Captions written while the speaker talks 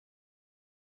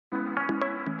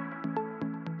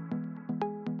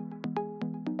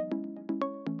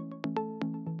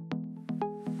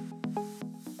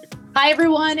Hi,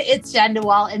 everyone. It's Jen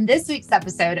DeWall. In this week's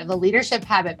episode of the Leadership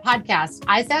Habit Podcast,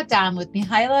 I sat down with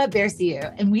Mihaela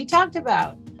Berciu, and we talked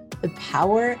about the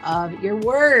power of your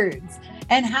words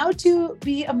and how to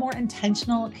be a more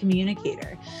intentional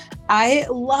communicator. I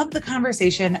love the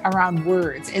conversation around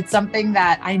words. It's something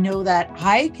that I know that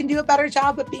I can do a better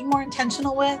job of being more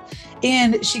intentional with.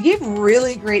 And she gave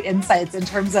really great insights in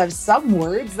terms of some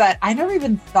words that I never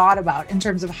even thought about in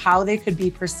terms of how they could be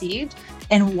perceived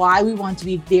and why we want to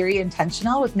be very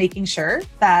intentional with making sure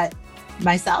that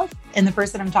myself and the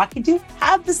person I'm talking to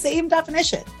have the same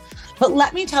definition. But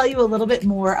let me tell you a little bit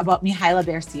more about Mihaela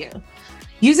Berciu.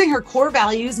 Using her core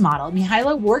values model,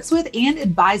 Mihaela works with and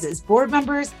advises board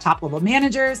members, top-level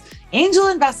managers, angel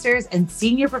investors, and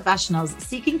senior professionals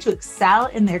seeking to excel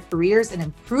in their careers and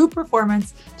improve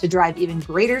performance to drive even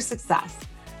greater success.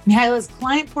 Mihaela's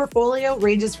client portfolio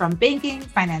ranges from banking,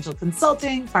 financial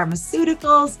consulting,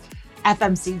 pharmaceuticals,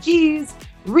 FMCGs,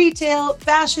 retail,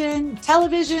 fashion,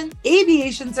 television,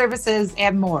 aviation services,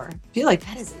 and more. I feel like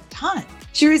that is a ton.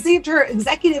 She received her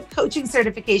executive coaching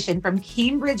certification from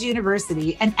Cambridge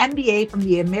University, an MBA from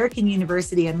the American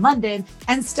University in London,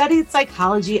 and studied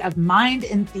psychology of mind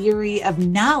and theory of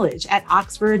knowledge at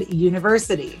Oxford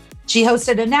University. She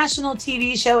hosted a national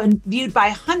TV show and viewed by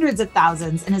hundreds of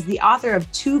thousands and is the author of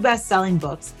 2 best-selling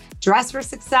books, Dress for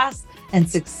Success and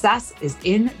Success is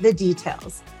in the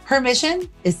Details. Her mission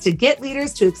is to get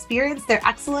leaders to experience their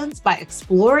excellence by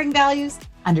exploring values,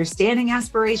 understanding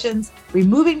aspirations,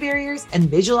 removing barriers, and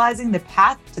visualizing the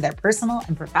path to their personal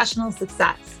and professional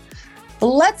success.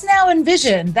 Let's now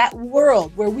envision that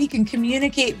world where we can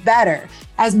communicate better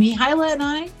as Mihaela and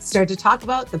I start to talk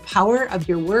about the power of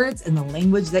your words and the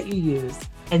language that you use.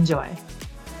 Enjoy.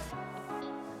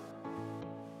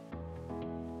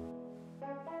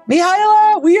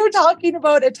 Mihaela, we are talking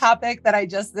about a topic that I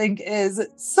just think is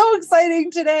so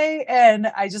exciting today. And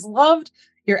I just loved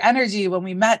your energy when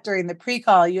we met during the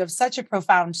pre-call. You have such a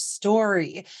profound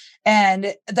story,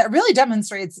 and that really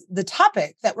demonstrates the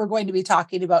topic that we're going to be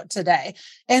talking about today.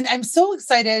 And I'm so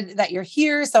excited that you're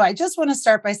here. So I just want to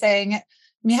start by saying,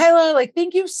 Mihaela,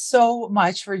 thank you so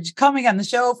much for coming on the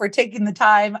show, for taking the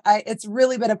time. It's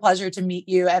really been a pleasure to meet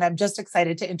you, and I'm just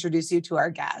excited to introduce you to our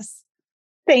guests.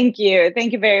 Thank you.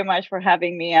 Thank you very much for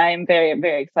having me. I am very,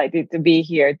 very excited to be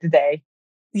here today.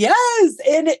 Yes.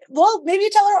 And maybe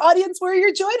tell our audience where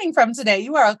you're joining from today.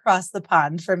 You are across the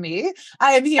pond from me.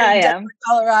 I am here in Denver,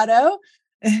 Colorado.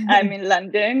 I'm in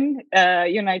London,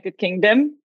 United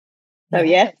Kingdom. So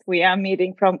yes, we are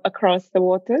meeting from across the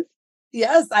waters.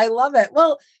 Yes, I love it.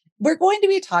 Well, we're going to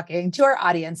be talking to our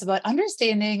audience about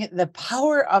understanding the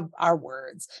power of our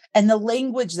words and the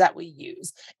language that we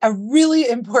use. A really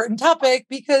important topic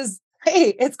because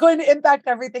hey, it's going to impact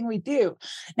everything we do.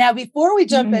 Now, before we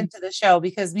jump into the show,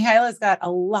 because Mihaela's got a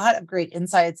lot of great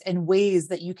insights and ways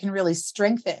that you can really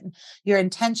strengthen your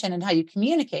intention and how you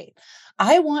communicate,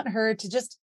 I want her to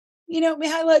just,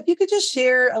 Mihaela, if you could just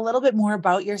share a little bit more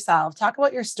about yourself, talk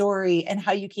about your story and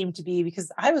how you came to be,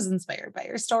 because I was inspired by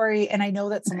your story and I know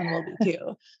that someone will be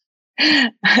too.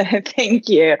 Thank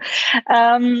you.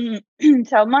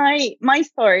 So my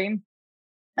story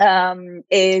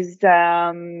is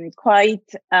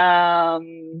quite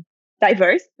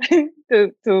diverse,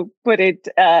 to put it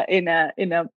in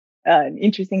an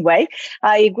interesting way.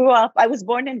 I was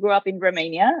born and grew up in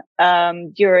Romania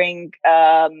during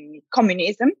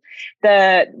communism,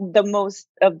 the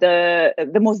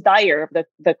most dire of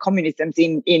the communisms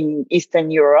in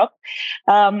Eastern Europe.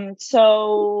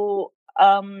 So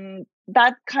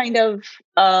that kind of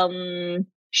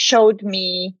showed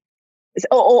me.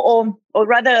 Or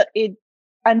rather,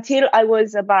 until I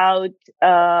was about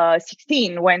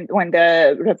 16, when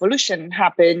the revolution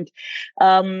happened,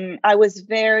 I was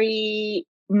very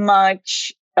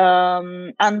much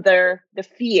under the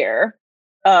fear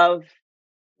of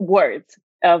words,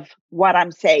 of what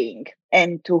I'm saying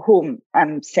and to whom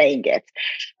I'm saying it.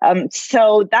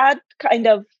 So that kind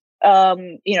of,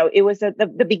 it was at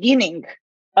the beginning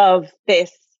of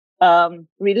this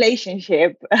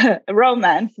relationship,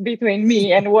 romance between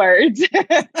me and words.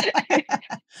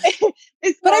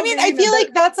 But I mean, I feel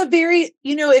like that's a very,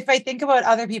 if I think about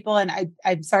other people, and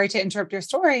I'm sorry to interrupt your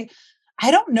story, I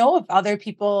don't know if other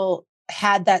people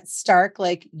had that stark,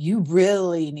 you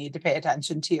really need to pay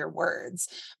attention to your words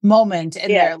moment in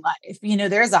their life.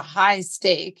 There's a high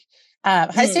stake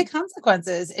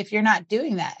consequences if you're not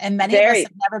doing that. And many of us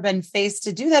have never been faced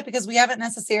to do that because we haven't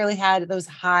necessarily had those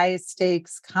high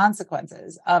stakes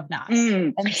consequences of not.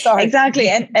 And sorry. Exactly.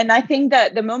 And I think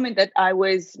that the moment that I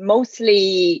was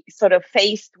mostly sort of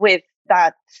faced with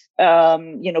that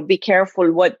be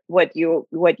careful what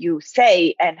you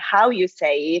say and how you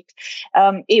say it.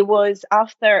 It was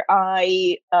after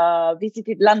I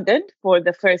visited London for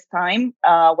the first time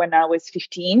when I was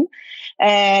 15,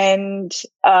 and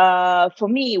for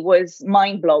me it was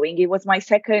mind blowing. It was my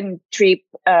second trip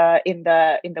in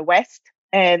the West,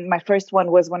 and my first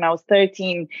one was when I was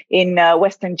 13 in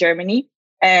Western Germany.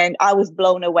 And I was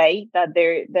blown away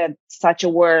that such a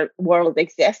world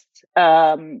exists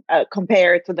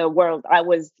compared to the world I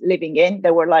was living in.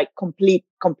 They were like complete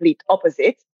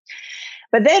opposites.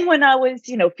 But then when I was,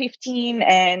 15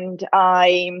 and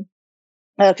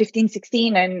 15,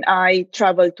 16, and I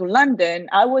traveled to London,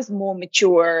 I was more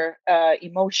mature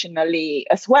emotionally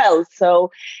as well.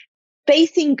 So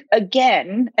facing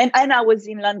again, and I was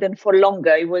in London for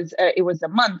longer. It was a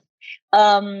month.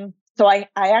 So I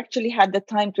actually had the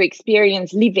time to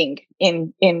experience living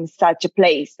in such a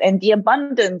place, and the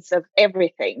abundance of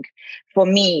everything for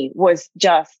me was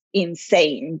just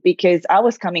insane, because I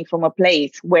was coming from a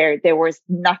place where there was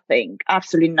nothing,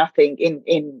 absolutely nothing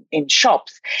in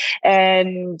shops.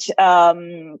 And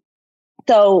so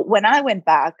when I went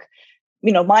back,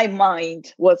 my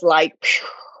mind was like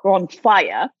on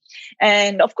fire.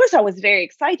 And of course, I was very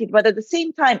excited, but at the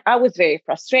same time, I was very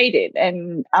frustrated.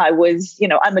 And I was,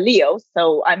 I'm a Leo,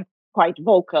 so I'm quite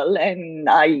vocal, and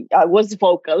I was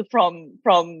vocal from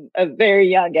a very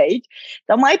young age.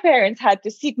 So my parents had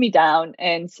to sit me down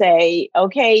and say,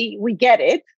 okay, we get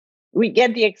it. We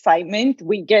get the excitement.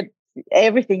 We get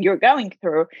everything you're going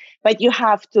through, but you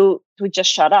have to just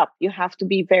shut up. You have to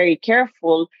be very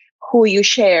careful who you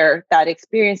share that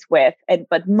experience with,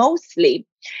 but mostly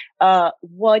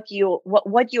what you're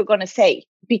going to say,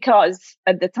 because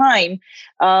at the time,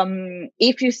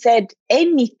 if you said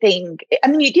anything, I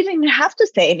mean, you didn't even have to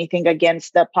say anything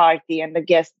against the party and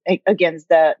against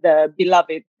the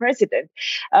beloved president.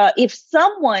 If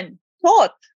someone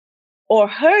thought or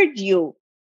heard you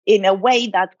in a way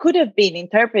that could have been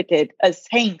interpreted as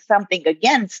saying something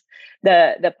against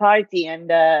the party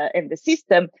and the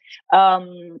system,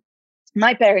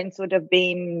 my parents would have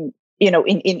been,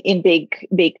 in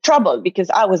big trouble, because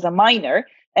I was a minor.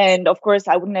 And of course,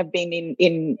 I wouldn't have been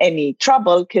in any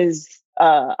trouble, because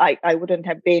I wouldn't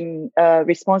have been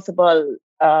responsible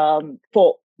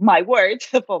for my words,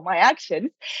 for my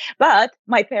actions. But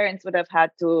my parents would have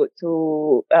had to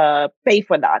pay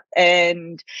for that.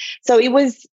 And so it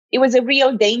was a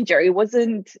real danger. It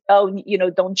wasn't,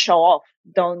 don't show off.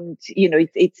 Don't,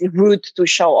 it's rude to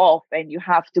show off, and you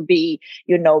have to be,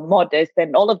 modest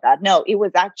and all of that. No, it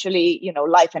was actually,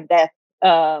 life and death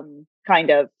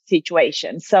kind of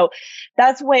situation. So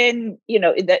that's when,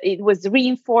 it was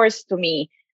reinforced to me,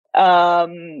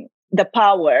 the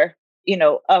power,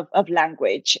 of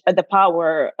language, the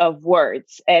power of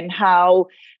words, and how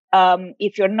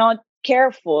if you're not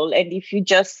careful and if you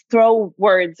just throw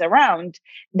words around,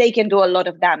 they can do a lot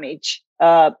of damage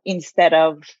instead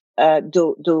of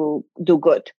do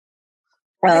good.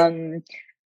 I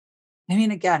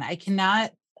mean, again, I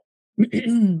cannot,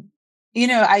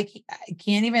 I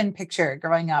can't even picture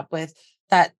growing up with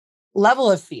that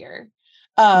level of fear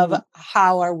of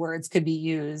how our words could be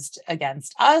used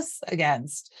against us,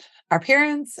 against our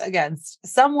parents, against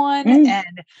someone.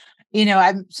 And,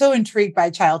 I'm so intrigued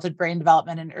by childhood brain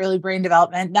development and early brain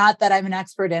development. Not that I'm an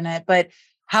expert in it, but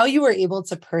how you were able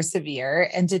to persevere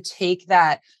and to take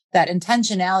that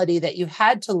intentionality that you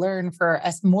had to learn for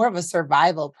more of a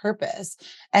survival purpose.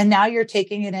 And now you're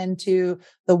taking it into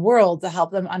the world to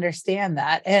help them understand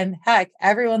that. And heck,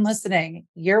 everyone listening,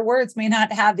 your words may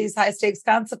not have these high stakes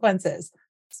consequences,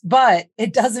 but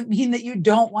it doesn't mean that you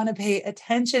don't want to pay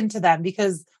attention to them,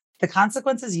 because the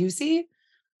consequences you see,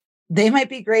 they might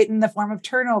be great in the form of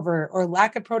turnover or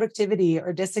lack of productivity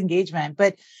or disengagement.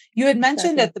 But you had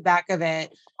mentioned at the back of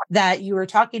it that you were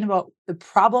talking about the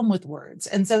problem with words.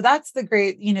 And so that's the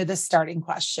great, the starting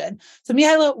question. So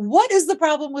Mihaela, what is the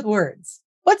problem with words?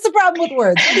 What's the problem with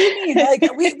words? What do you mean?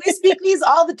 Like we speak these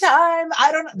all the time.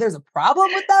 I don't know. There's a problem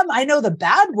with them. I know the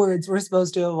bad words we're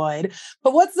supposed to avoid,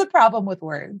 but what's the problem with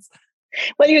words?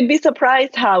 Well, you'd be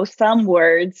surprised how some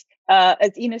words,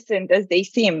 as innocent as they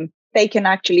seem, they can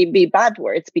actually be bad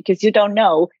words, because you don't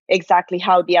know exactly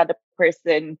how the other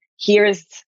person hears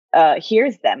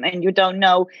them, and you don't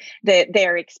know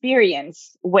their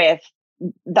experience with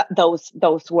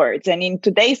those words. And in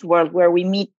today's world, where we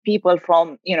meet people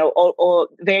from all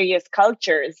various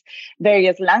cultures,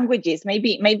 various languages,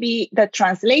 maybe the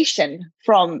translation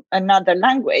from another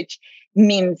language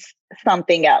means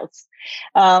something else.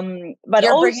 But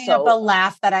you're also bringing up a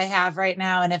laugh that I have right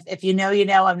now, and if you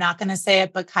know, I'm not going to say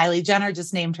it, but Kylie Jenner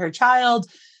just named her child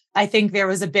I think there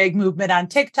was a big movement on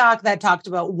TikTok that talked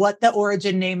about what the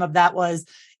origin name of that was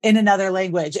in another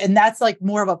language. And that's like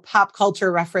more of a pop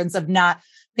culture reference of not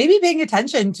maybe paying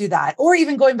attention to that, or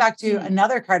even going back to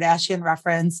another Kardashian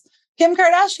reference, Kim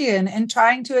Kardashian, and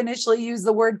trying to initially use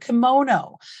the word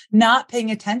kimono, not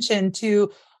paying attention to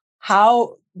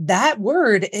how that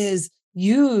word is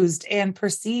used and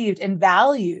perceived and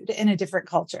valued in a different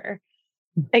culture.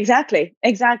 Exactly.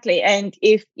 And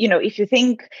if you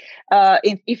think,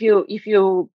 if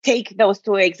you take those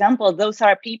two examples, those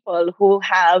are people who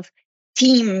have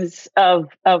teams of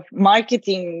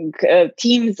marketing,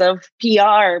 teams of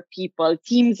PR people,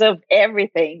 teams of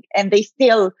everything, and they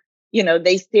still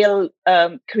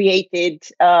created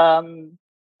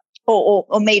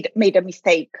or made a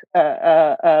mistake,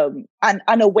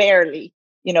 unawarely,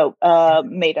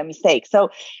 made a mistake. So,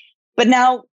 but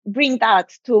now bring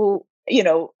that to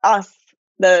us,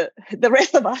 the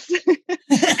rest of us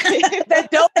that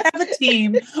don't have a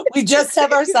team. We just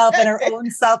have ourselves and our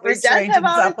own self-restraint and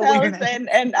self-awareness,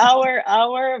 and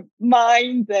our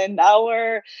minds and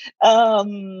our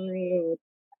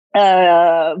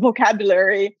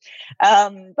vocabulary.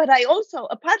 But I also,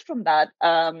 apart from that,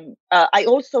 I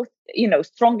also,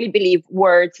 strongly believe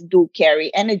words do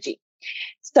carry energy.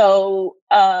 So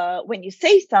when you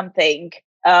say something,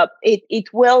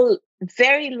 it will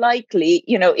very likely,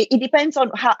 it depends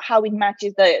on how it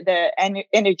matches the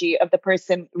energy of the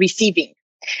person receiving.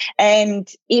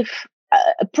 And if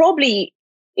probably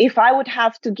if I would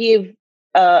have to give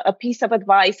a piece of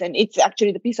advice, and it's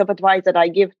actually the piece of advice that I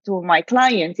give to my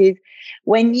clients, is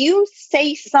when you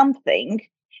say something,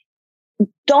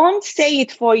 don't say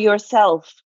it for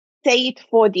yourself, say it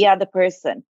for the other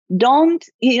person. Don't,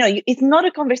 it's not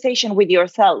a conversation with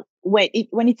yourself. When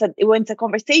it's a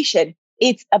conversation,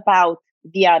 it's about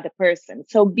the other person.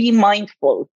 So be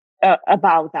mindful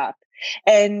about that.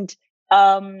 And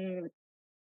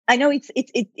I know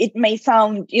it may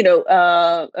sound,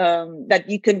 that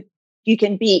you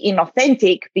can be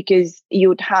inauthentic because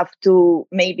you'd have to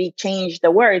maybe change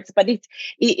the words, but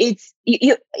it's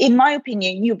in my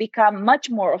opinion, you become much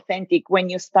more authentic when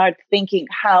you start thinking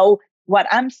how what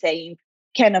I'm saying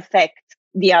can affect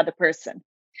the other person.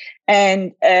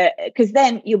 And because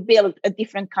then you build a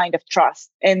different kind of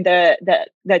trust, and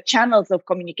the channels of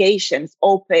communications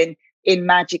open in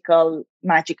magical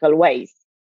ways.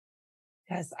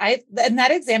 Yes, in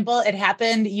that example, it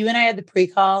happened. You and I had the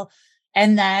pre-call,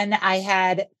 and then I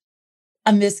had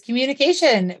a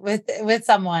miscommunication with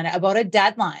someone about a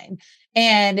deadline,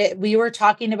 and we were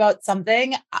talking about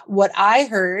something. What I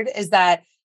heard is that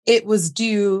it was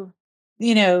due,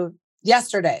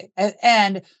 yesterday,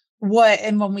 and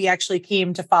when we actually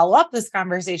came to follow up this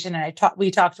conversation, and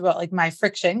we talked about like my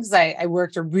friction, because I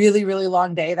worked a really, really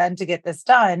long day then to get this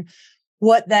done.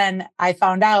 What then I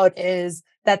found out is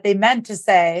that they meant to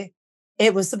say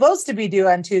it was supposed to be due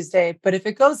on Tuesday, but if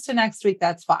it goes to next week,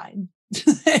 that's fine.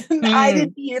 I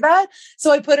didn't hear that. So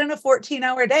I put in a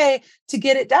 14-hour day to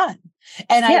get it done.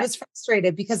 And I was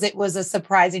frustrated because it was a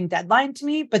surprising deadline to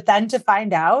me, but then to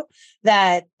find out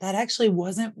that actually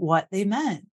wasn't what they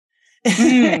meant.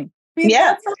 Exactly.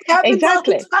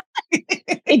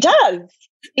 It does.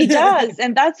 It does.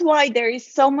 And that's why there is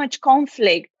so much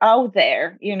conflict out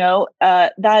there,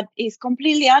 that is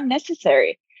completely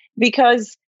unnecessary.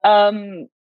 Because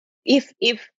if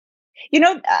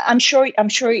I'm sure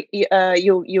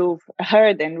you've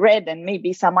heard and read, and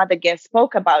maybe some other guests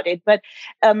spoke about it, but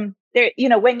there,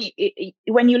 when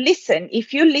you listen,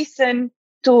 if you listen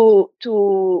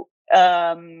to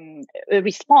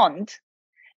respond,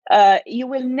 you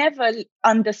will never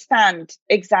understand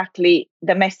exactly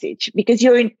the message, because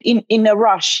you're in a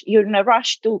rush. You're in a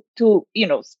rush to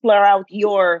splur out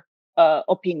your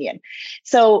opinion.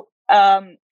 So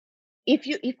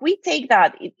if we take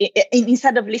that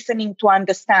instead of listening to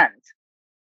understand,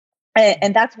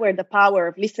 and that's where the power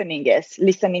of listening is,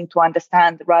 listening to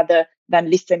understand rather than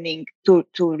listening to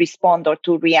respond or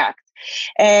to react.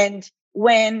 And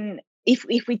if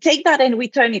we take that and we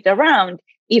turn it around,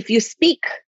 if you speak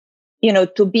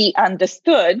to be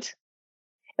understood,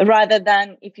 rather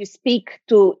than if you speak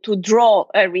to draw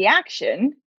a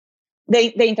reaction,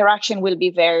 the interaction will be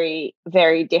very,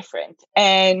 very different.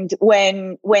 And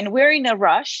when we're in a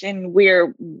rush, and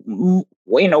we're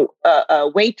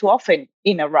way too often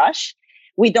in a rush,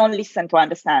 we don't listen to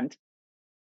understand.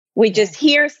 We just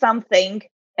hear something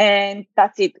and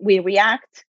that's it. We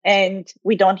react and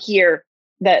we don't hear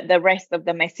the rest of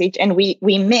the message, and we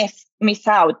miss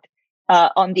out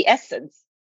on the essence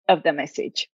of the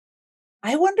message.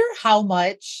 I wonder how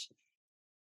much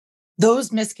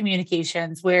those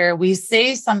miscommunications where we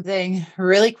say something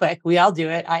really quick. We all do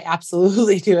it. I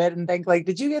absolutely do it and think like,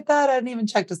 did you get that? I didn't even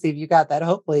check to see if you got that.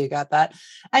 Hopefully you got that.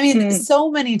 I mean,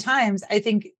 so many times I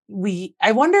think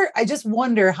I just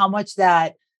wonder how much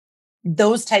that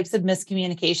those types of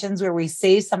miscommunications where we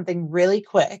say something really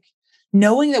quick,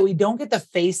 knowing that we don't get the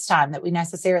face time that we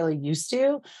necessarily used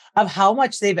to, of how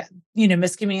much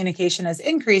miscommunication has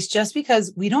increased just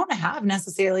because we don't have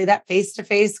necessarily that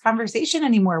face-to-face conversation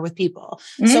anymore with people.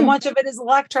 So much of it is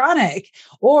electronic,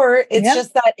 or it's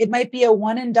just that it might be a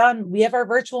one and done. We have our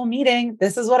virtual meeting.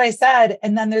 This is what I said.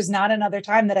 And then there's not another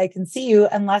time that I can see you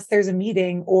unless there's a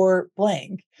meeting or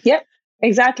blank. Yep.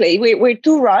 Exactly. We're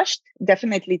too rushed,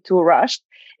 definitely too rushed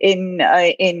in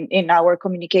our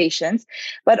communications.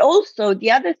 But also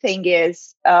the other thing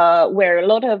is where a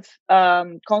lot of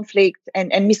conflict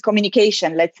and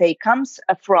miscommunication, let's say, comes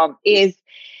from is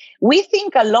we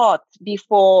think a lot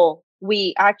before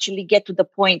we actually get to the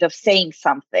point of saying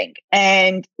something.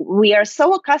 And we are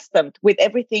so accustomed with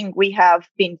everything we have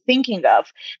been thinking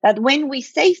of that when we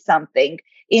say something,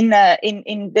 in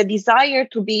the desire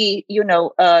to be,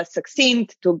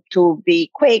 succinct, to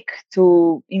be quick,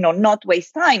 to, not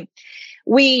waste time,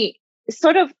 we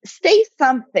sort of say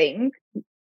something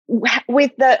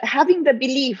with having the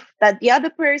belief that the other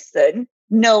person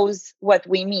knows what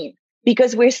we mean,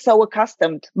 because we're so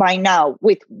accustomed by now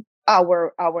with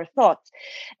our thoughts.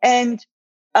 And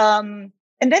then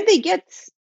they get,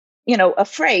 a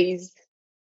phrase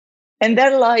and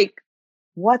they're like,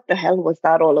 what the hell was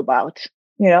that all about?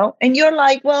 And you're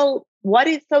like, well, what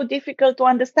is so difficult to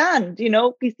understand?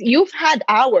 Because you've had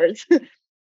hours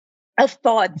of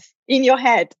thoughts in your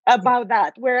head about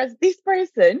that. Whereas this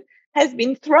person has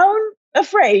been thrown a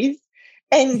phrase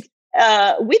and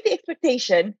with the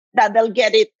expectation that they'll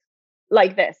get it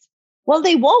like this. Well,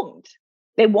 they won't.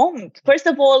 They won't. First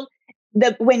of all,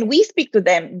 when we speak to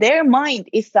them, their mind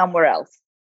is somewhere else.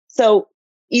 So,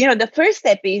 the first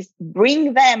step is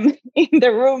bring them in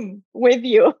the room with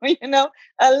you,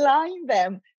 align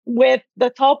them with the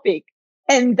topic,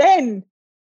 and then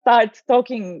start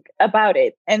talking about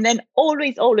it. And then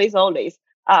always, always, always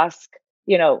ask,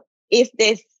 is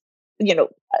this,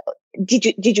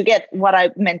 did you get what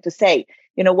I meant to say?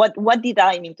 What did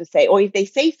I mean to say? Or if they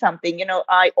say something,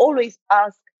 I always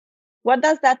ask, what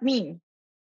does that mean?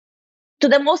 To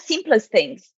the most simplest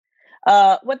things.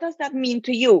 What does that mean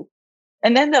to you?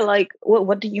 And then they're like, well,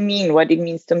 what do you mean? What it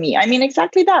means to me? I mean,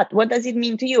 exactly that. What does it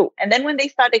mean to you? And then when they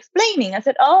start explaining, I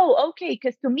said, oh, okay,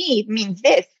 because to me, it means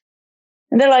this.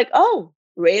 And they're like, oh,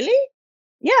 really?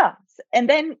 Yeah. And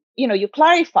then, you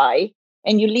clarify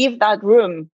and you leave that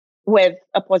room with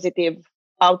a positive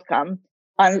outcome.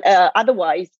 And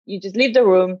otherwise, you just leave the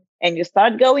room and you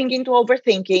start going into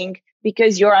overthinking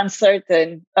because you're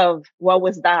uncertain of what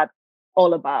was that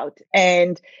all about.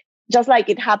 And just like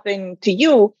it happened to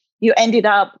you, you ended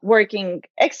up working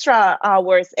extra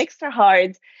hours, extra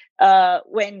hard,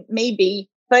 when maybe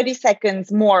 30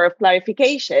 seconds more of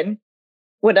clarification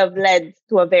would have led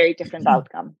to a very different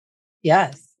outcome.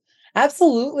 Yes,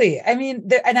 absolutely. I mean,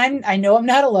 I know I'm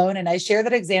not alone, and I share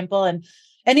that example. And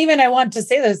even I want to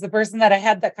say this, the person that I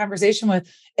had that conversation with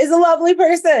is a lovely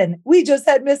person. We just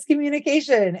had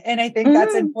miscommunication. And I think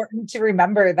that's important to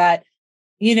remember that,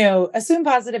 assume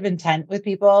positive intent with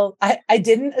people. I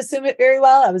didn't assume it very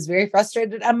well. I was very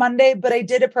frustrated on Monday, but I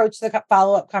did approach the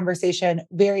follow-up conversation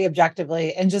very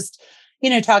objectively and just,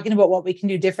 talking about what we can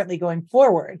do differently going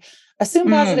forward. Assume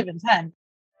positive intent.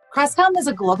 Crestcom is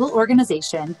a global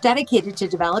organization dedicated to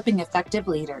developing effective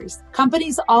leaders.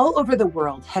 Companies all over the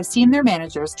world have seen their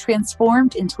managers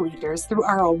transformed into leaders through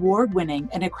our award-winning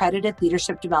and accredited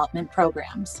leadership development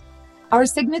programs. Our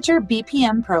signature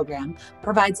BPM program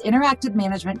provides interactive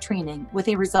management training with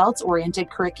a results-oriented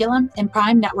curriculum and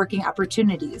prime networking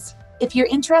opportunities. If you're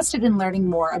interested in learning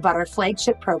more about our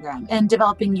flagship program and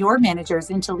developing your managers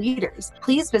into leaders,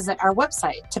 please visit our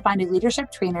website to find a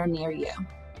leadership trainer near you.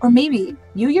 Or maybe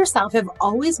you yourself have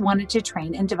always wanted to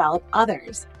train and develop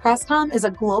others. Crestcom is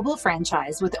a global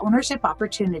franchise with ownership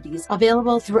opportunities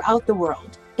available throughout the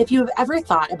world. If you have ever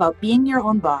thought about being your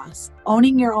own boss,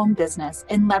 owning your own business,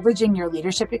 and leveraging your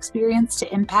leadership experience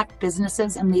to impact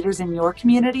businesses and leaders in your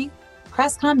community,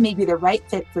 Crestcom may be the right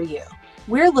fit for you.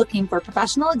 We're looking for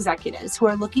professional executives who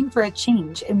are looking for a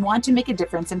change and want to make a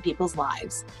difference in people's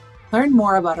lives. Learn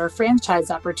more about our franchise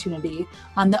opportunity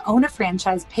on the Own a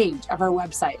Franchise page of our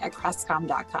website at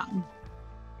crestcom.com.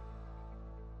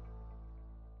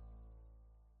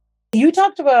 You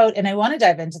talked about, and I want to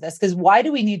dive into this, because why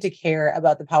do we need to care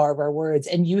about the power of our words?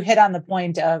 And you hit on the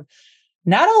point of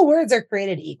not all words are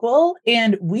created equal,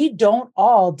 and we don't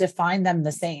all define them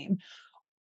the same.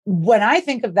 when I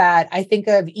think of that, I think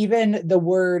of even the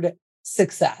word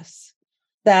success,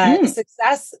 that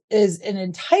success is an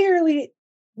entirely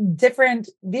different,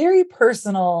 very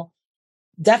personal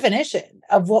definition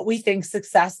of what we think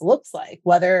success looks like.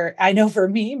 Whether, I know for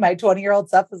me, my 20-year-old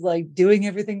self is like doing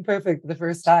everything perfect the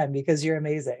first time because you're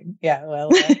amazing. Yeah. Well,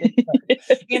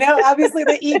 obviously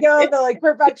the ego, the like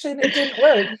perfection, it didn't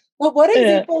work. But what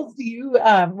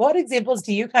examples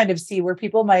do you kind of see where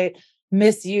people might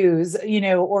misuse,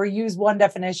 or use one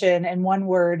definition and one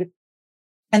word,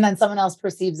 and then someone else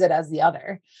perceives it as the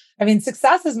other? I mean,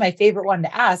 success is my favorite one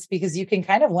to ask because you can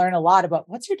kind of learn a lot about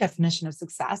what's your definition of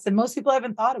success. And most people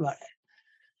haven't thought about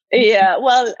it. Yeah,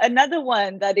 well, another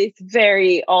one that is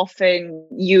very often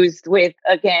used with,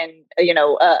 again,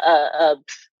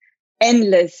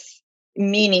 endless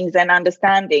meanings and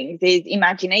understandings is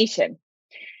imagination.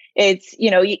 It's,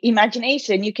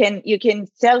 imagination. You can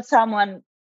tell someone,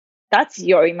 that's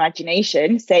your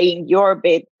imagination, saying you're a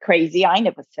bit crazy. I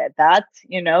never said that.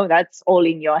 That's all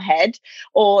in your head.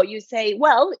 Or you say,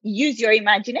 well, use your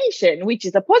imagination, which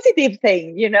is a positive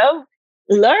thing,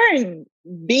 learn,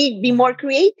 be more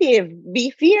creative,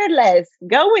 be fearless,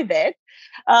 go with it.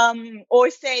 Or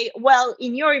say, well,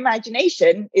 in your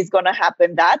imagination is going to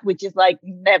happen that, which is like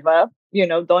never,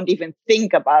 don't even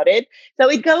think about it. So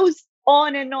it goes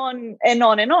on and on and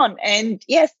on and on. And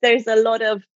yes, there's a lot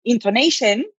of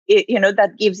intonation,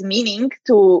 that gives meaning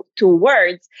to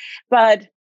words, but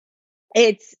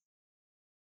it's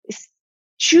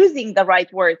choosing the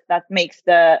right words that makes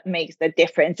the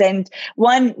difference. And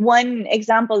one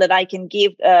example that I can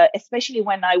give, especially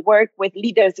when I work with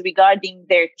leaders regarding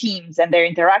their teams and their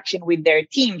interaction with their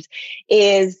teams,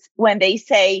 is when they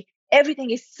say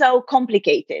everything is so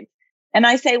complicated. And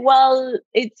I say, well,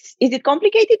 is it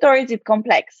complicated or is it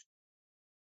complex?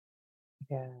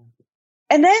 Yeah.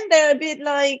 And then they're a bit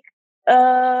like,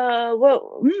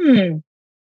 well,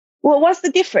 what's the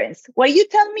difference? Well, you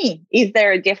tell me, is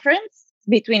there a difference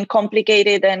between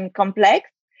complicated and complex?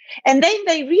 And then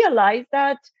they realize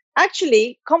that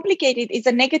actually complicated is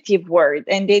a negative word,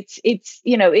 and it's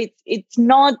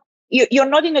not, you're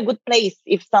not in a good place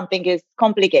if something is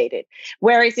complicated.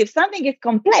 Whereas if something is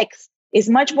complex, is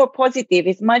much more positive,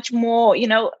 is much more,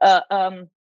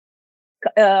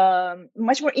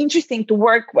 much more interesting to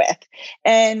work with,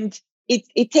 and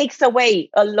it takes away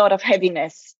a lot of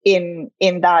heaviness in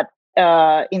that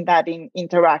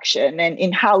interaction, and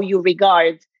in how you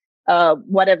regard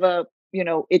whatever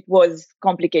it was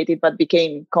complicated but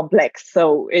became complex.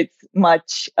 So it's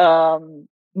much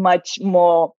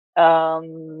more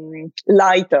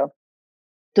lighter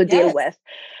to deal with.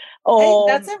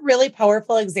 That's a really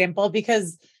powerful example,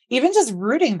 because even just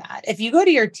rooting that, if you go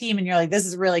to your team and you're like, this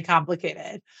is really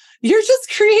complicated, you're just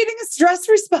creating a stress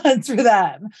response for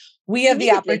them. We have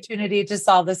the opportunity to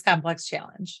solve this complex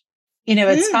challenge.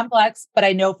 It's complex, but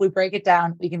I know if we break it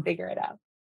down, we can figure it out.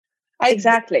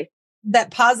 Exactly.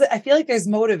 I feel like there's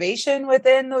motivation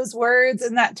within those words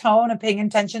and that tone of paying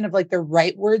attention of like the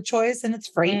right word choice, and it's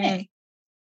frightening.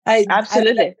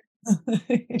 Absolutely.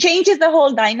 Changes the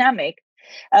whole dynamic.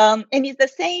 And it's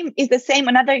the same.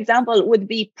 Another example would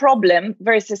be problem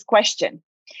versus question.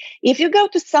 If you go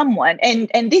to someone,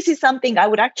 and this is something I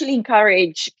would actually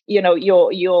encourage,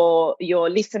 your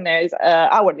listeners,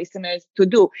 our listeners, to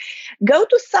do. Go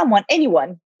to someone,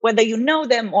 anyone, whether you know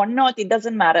them or not, it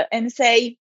doesn't matter, and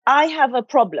say, I have a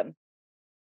problem.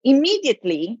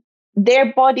 Immediately,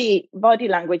 their body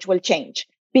language will change,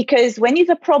 because when it's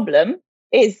a problem,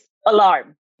 is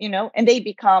alarm. And they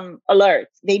become alert.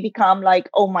 They become like,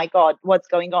 oh my God, what's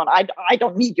going on? I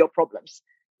don't need your problems.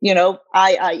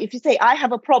 If you say, I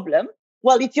have a problem,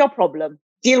 well, it's your problem.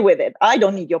 Deal with it. I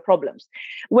don't need your problems.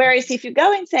 Whereas if you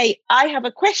go and say, I have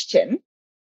a question,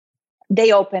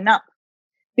 they open up,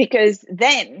 because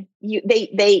then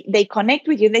they connect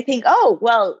with you. They think, oh,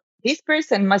 well, this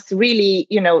person must really,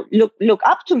 look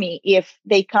up to me if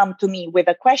they come to me with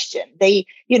a question.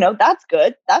 That's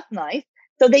good. That's nice.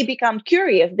 So they become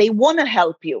curious. They want to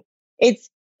help you. And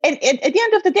at the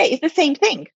end of the day, it's the same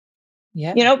thing.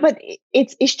 Yeah. But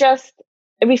it's just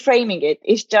reframing it.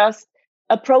 It's just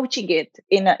approaching it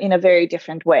in a very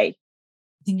different way.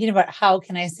 Thinking about, how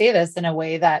can I say this in a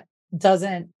way that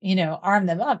doesn't, arm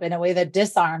them up, in a way that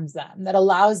disarms them, that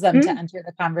allows them to enter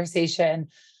the conversation.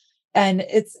 And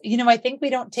it's, I think we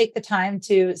don't take the time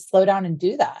to slow down and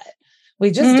do that. We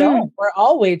just don't. We're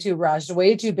all way too rushed,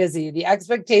 way too busy. The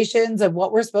expectations of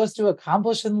what we're supposed to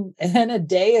accomplish in a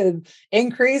day have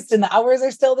increased, and the hours are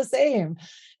still the same.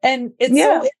 And it's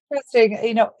so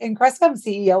interesting, and Crestcom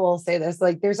CEO will say this,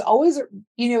 like, there's always,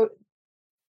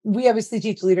 we obviously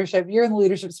teach leadership. You're in the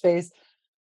leadership space.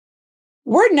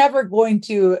 we're never going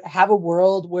to have a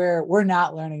world where we're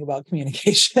not learning about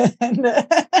communication.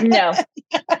 No,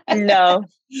 no,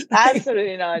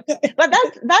 absolutely not. But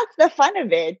that's the fun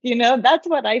of it, That's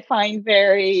what I find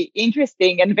very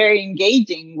interesting and very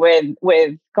engaging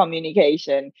with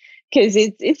communication, because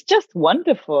it's just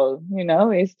wonderful,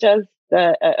 It's just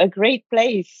a great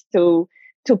place to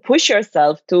push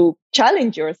yourself, to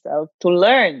challenge yourself, to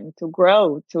learn, to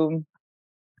grow, to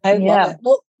I love it.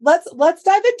 Well, let's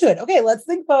dive into it. Okay, let's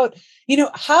think about,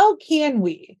 how can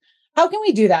we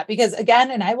do that? Because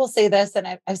again, and I will say this, and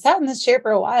I've sat in this chair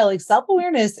for a while, like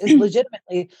self-awareness is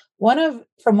legitimately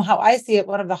from how I see it,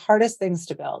 one of the hardest things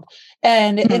to build.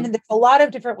 And there's a lot of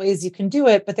different ways you can do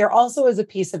it, but there also is a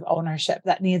piece of ownership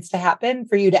that needs to happen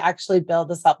for you to actually build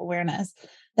the self-awareness.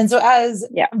 And so as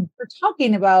we're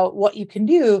talking about what you can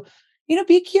do,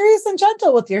 be curious and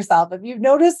gentle with yourself. If you've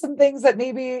noticed some things that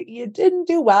maybe you didn't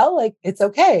do well, like it's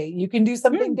okay. You can do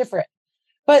something different.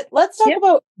 But let's talk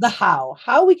about the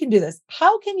how we can do this.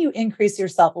 How can you increase your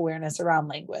self-awareness around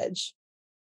language?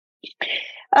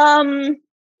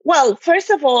 Well, first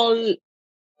of all,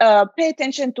 pay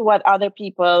attention to what other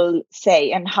people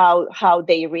say and how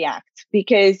they react.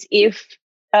 Because if,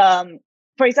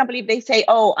 for example, if they say,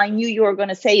 "Oh, I knew you were going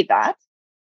to say that,"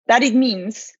 it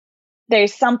means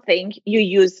there's something you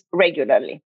use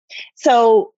regularly.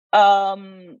 So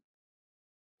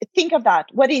think of that.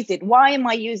 What is it? Why am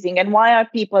I using? And why are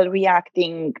people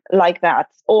reacting like that?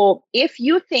 Or if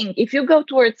you go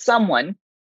towards someone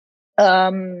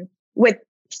with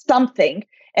something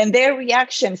and their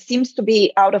reaction seems to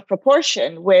be out of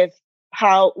proportion with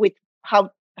how big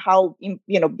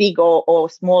or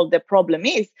small the problem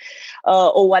is,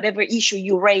 or whatever issue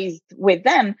you raised with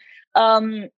them,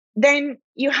 then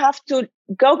you have to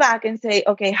go back and say,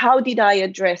 okay, how did I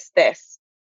address this?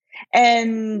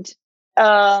 And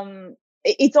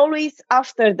it's always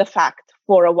after the fact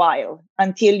for a while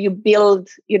until you build,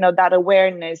 that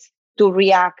awareness to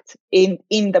react in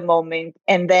the moment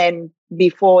and then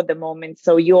before the moment.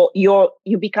 So you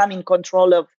become in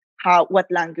control of what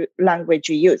language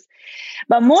you use.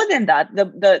 But more than that,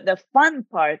 the fun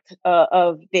part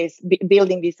of this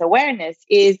building this awareness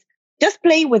is just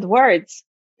play with words.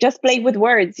 Just play with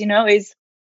words, and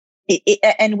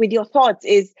with your thoughts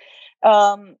is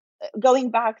going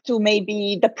back to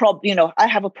maybe the problem. I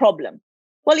have a problem.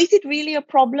 Well, is it really a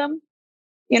problem?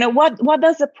 What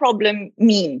does a problem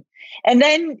mean? And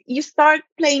then you start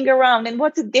playing around. And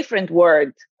what's a different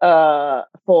word for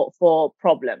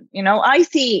problem? I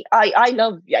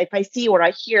love, if I see or I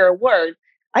hear a word,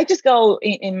 I just go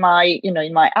in my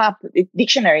app,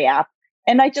 dictionary app,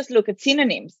 and I just look at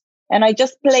synonyms. And I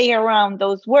just play around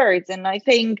those words. And I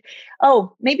think,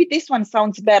 oh, maybe this one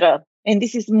sounds better. And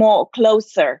this is more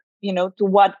closer, to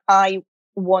what I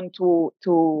want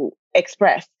to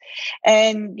express.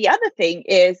 And the other thing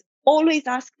is always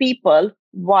ask people,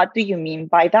 what do you mean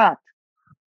by that?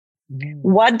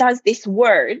 What does this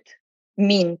word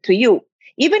mean to you?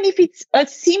 Even if it's a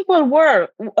simple word,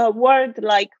 a word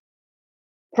like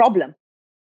problem,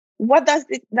 what does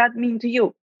that mean to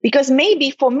you? Because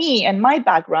maybe for me and my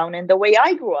background and the way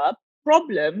I grew up,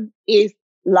 problem is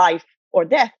life or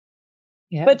death.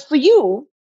 Yeah. But for you,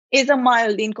 is a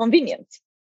mild inconvenience.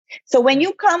 So when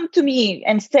you come to me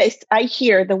and say, I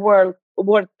hear the word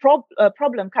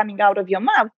problem coming out of your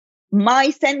mouth,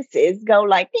 my senses go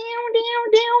like,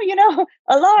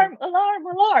 alarm, alarm,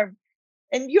 alarm.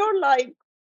 And you're like,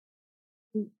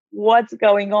 what's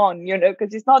going on?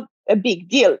 Because it's not a big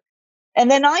deal. And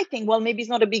then I think, well, maybe it's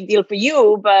not a big deal for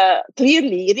you, but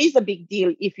clearly it is a big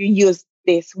deal if you use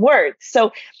this word.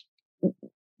 So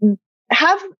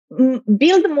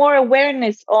build more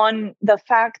awareness on the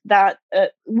fact that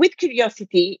with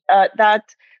curiosity, that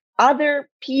other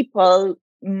people,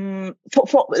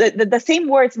 for the same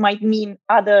words might mean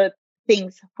other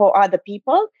things for other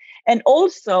people. And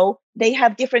also they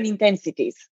have different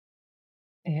intensities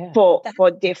for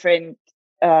different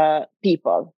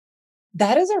people.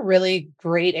 That is a really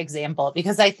great example,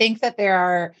 because I think that there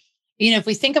are, if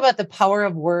we think about the power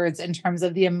of words in terms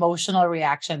of the emotional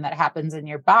reaction that happens in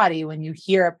your body when you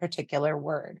hear a particular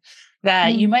word,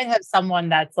 that you might have someone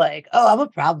that's like, oh, I'm a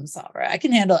problem solver. I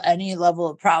can handle any level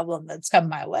of problem that's come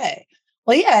my way.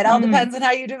 Well, yeah, it all depends on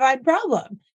how you define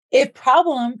problem. If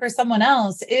problem for someone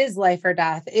else is life or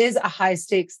death, is a high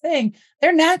stakes thing,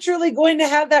 they're naturally going to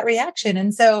have that reaction.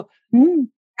 And so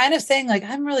kind of saying like,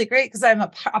 I'm really great because I'm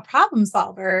a problem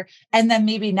solver, and then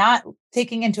maybe not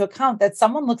taking into account that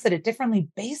someone looks at it differently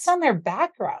based on their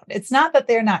background. It's not that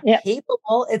they're not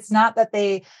capable. It's not that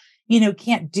they,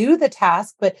 can't do the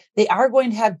task, but they are going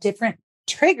to have different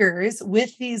triggers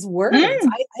with these words.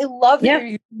 I love that you're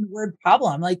using the word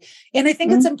problem. And I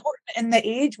think it's important in the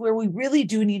age where we really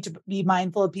do need to be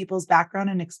mindful of people's background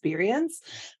and experience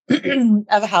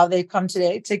of how they've come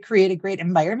today to create a great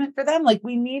environment for them.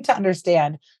 We need to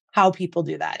understand how people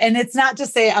do that. And it's not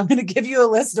just say, I'm going to give you a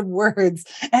list of words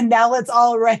and now let's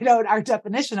all write out our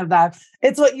definition of that.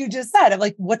 It's what you just said of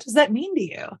what does that mean to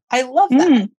you? I love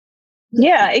that.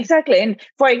 Yeah, exactly. And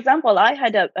for example, I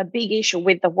had a big issue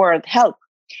with the word help,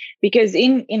 because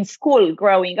in school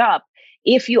growing up,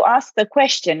 if you ask the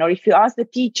question or if you ask the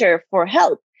teacher for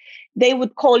help, they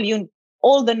would call you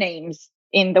all the names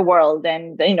in the world,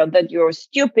 and that you're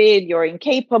stupid, you're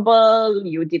incapable,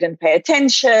 you didn't pay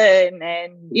attention,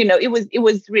 and it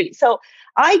was really. So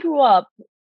I grew up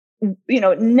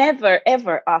never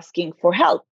ever asking for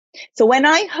help. So when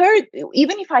I heard,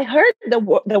 even if I heard the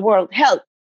word help,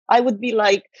 I would be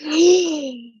like,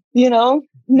 no.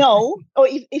 Or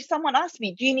if someone asked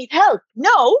me, do you need help?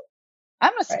 No,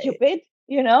 I'm not stupid.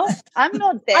 I'm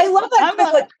not dead. I love that.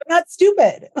 I'm not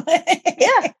stupid.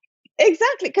 Yeah,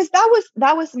 exactly. Because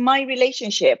that was my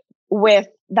relationship with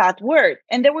that word.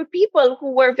 And there were people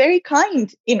who were very kind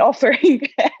in offering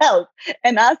help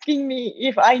and asking me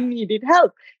if I needed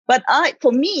help. But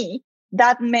for me,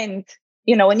 that meant,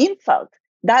 an insult.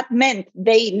 That meant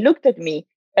they looked at me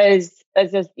as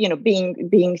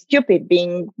being stupid,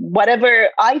 being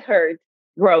whatever I heard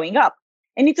growing up.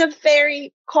 And it's a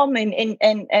very common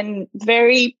and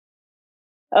very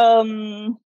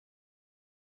very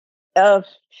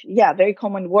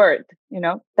common word,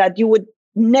 that you would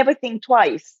never think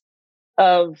twice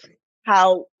of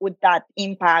how would that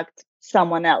impact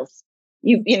someone else.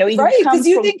 Right, because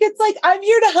you think it's I'm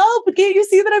here to help. Can't you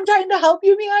see that I'm trying to help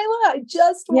you, Mihaela? I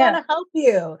just want to help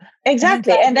you.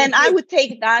 Exactly. And then I would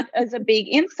take that as a big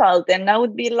insult, and I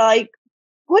would be like,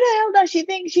 who the hell does she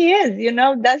think she is?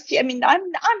 Does she? I mean,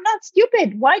 I'm not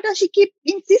stupid. Why does she keep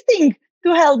insisting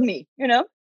to help me?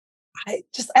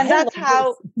 That's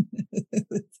how.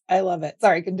 I love it.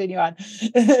 Sorry, continue on.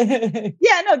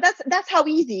 That's how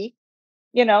easy.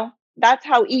 That's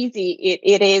how easy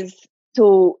it is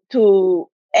to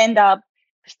end up,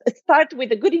 start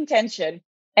with a good intention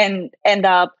and end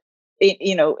up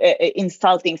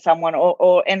insulting someone,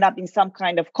 or end up in some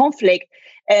kind of conflict,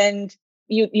 and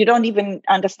you don't even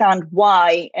understand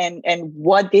why and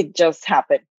what did just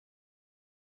happen.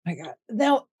 My God.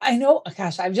 Now, I know,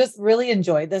 gosh, I've just really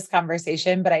enjoyed this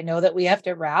conversation, but I know that we have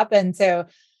to wrap. And so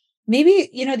maybe,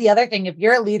 the other thing, if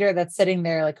you're a leader that's sitting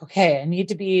there okay, I need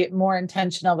to be more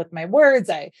intentional with my words.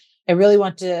 I really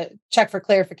want to check for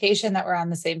clarification that we're on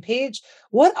the same page.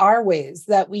 What are ways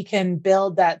that we can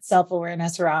build that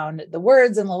self-awareness around the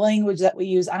words and the language that we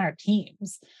use on our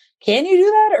teams? Can you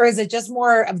do that? Or is it just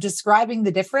more of describing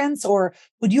the difference? Or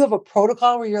would you have a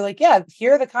protocol where you're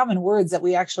here are the common words that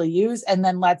we actually use, and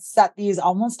then let's set these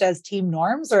almost as team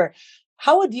norms? Or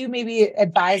how would you maybe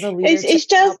advise a leader it's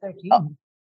to help just their team?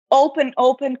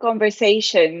 Open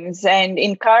conversations, and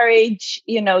encourage,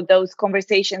 those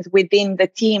conversations within the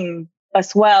team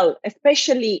as well,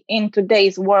 especially in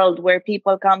today's world where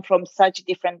people come from such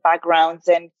different backgrounds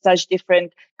and such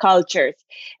different cultures.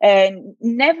 And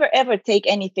never ever take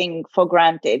anything for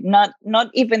granted, not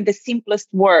even the simplest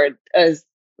word as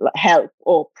help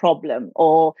or problem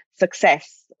or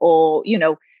success or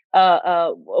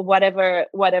whatever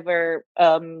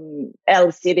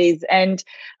else it is. And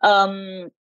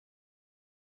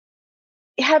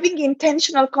having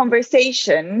intentional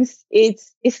conversations,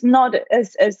 it's not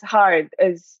as hard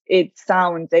as it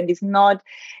sounds, and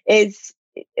it's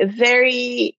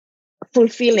very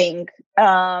fulfilling.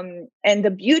 And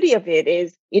the beauty of it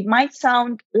is, it might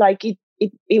sound like it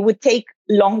would take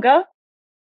longer.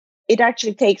 It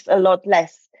actually takes a lot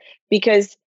less,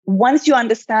 because once you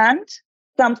understand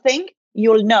something,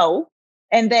 you'll know,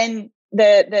 and then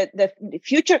the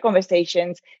future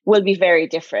conversations will be very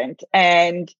different,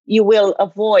 and you will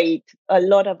avoid a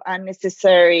lot of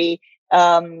unnecessary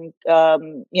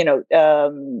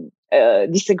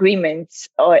disagreements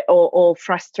or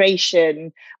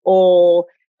frustration or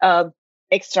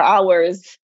extra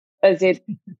hours as it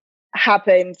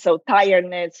happens. So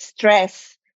tiredness,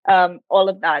 stress, all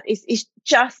of that is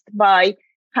just by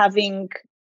having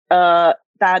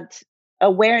that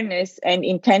awareness and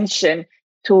intention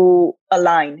to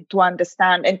align, to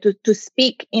understand, and to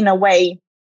speak in a way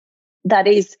that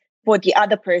is for the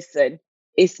other person.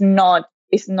 Is not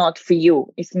for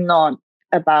you. It's not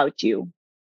about you.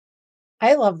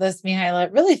 I love this,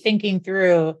 Mihaela. Really thinking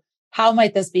through, how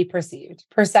might this be perceived?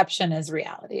 Perception is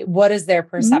reality. What is their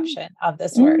perception of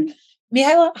this word?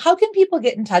 Mihaela, how can people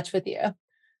get in touch with you?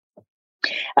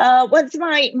 What's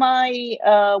my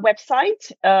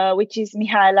website, which is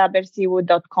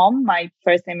mihaelaberciu.com, my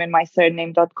first name and my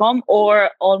surname.com, or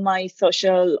all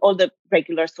the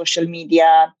regular social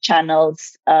media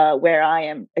channels where I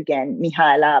am, again,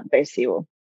 Mihaela Berciu.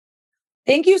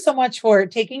 Thank you so much for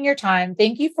taking your time.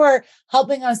 Thank you for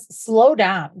helping us slow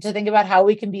down to think about how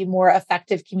we can be more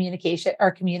effective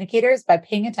communicators by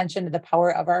paying attention to the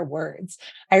power of our words.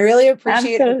 I really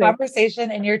appreciate the conversation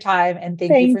and your time, and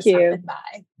thank you for stopping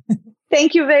by.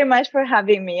 Thank you very much for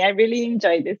having me. I really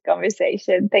enjoyed this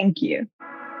conversation. Thank you.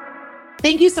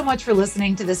 Thank you so much for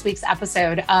listening to this week's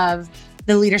episode of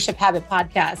the Leadership Habit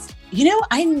Podcast.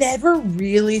 I never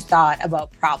really thought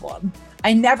about problem.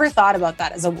 I never thought about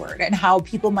that as a word and how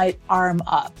people might arm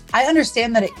up. I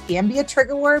understand that it can be a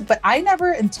trigger word, but I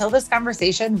never, until this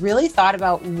conversation, really thought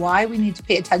about why we need to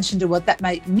pay attention to what that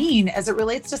might mean as it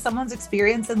relates to someone's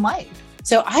experience in life.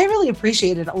 So I really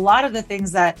appreciated a lot of the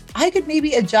things that I could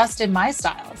maybe adjust in my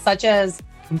style, such as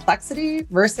complexity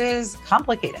versus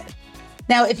complicated.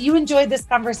 Now, if you enjoyed this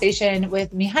conversation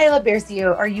with Mihaela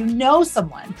Berciu, or you know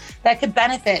someone that could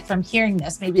benefit from hearing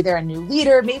this, maybe they're a new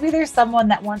leader, maybe there's someone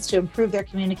that wants to improve their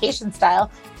communication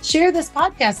style, share this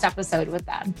podcast episode with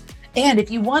them. And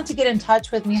if you want to get in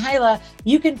touch with Mihaela,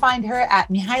 you can find her at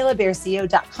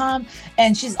mihaelaberciu.com.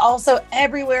 And she's also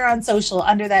everywhere on social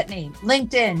under that name: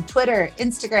 LinkedIn, Twitter,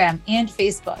 Instagram, and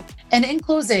Facebook. And in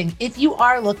closing, if you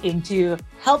are looking to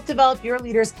help develop your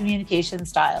leaders' communication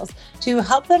styles, to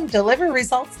help them deliver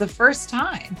results the first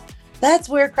time, that's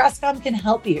where Crestcom can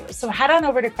help you. So head on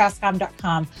over to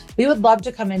crestcom.com. We would love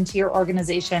to come into your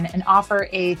organization and offer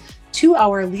a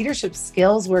 2-hour leadership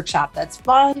skills workshop that's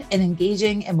fun and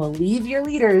engaging and will leave your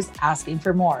leaders asking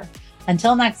for more.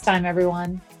 Until next time,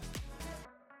 everyone.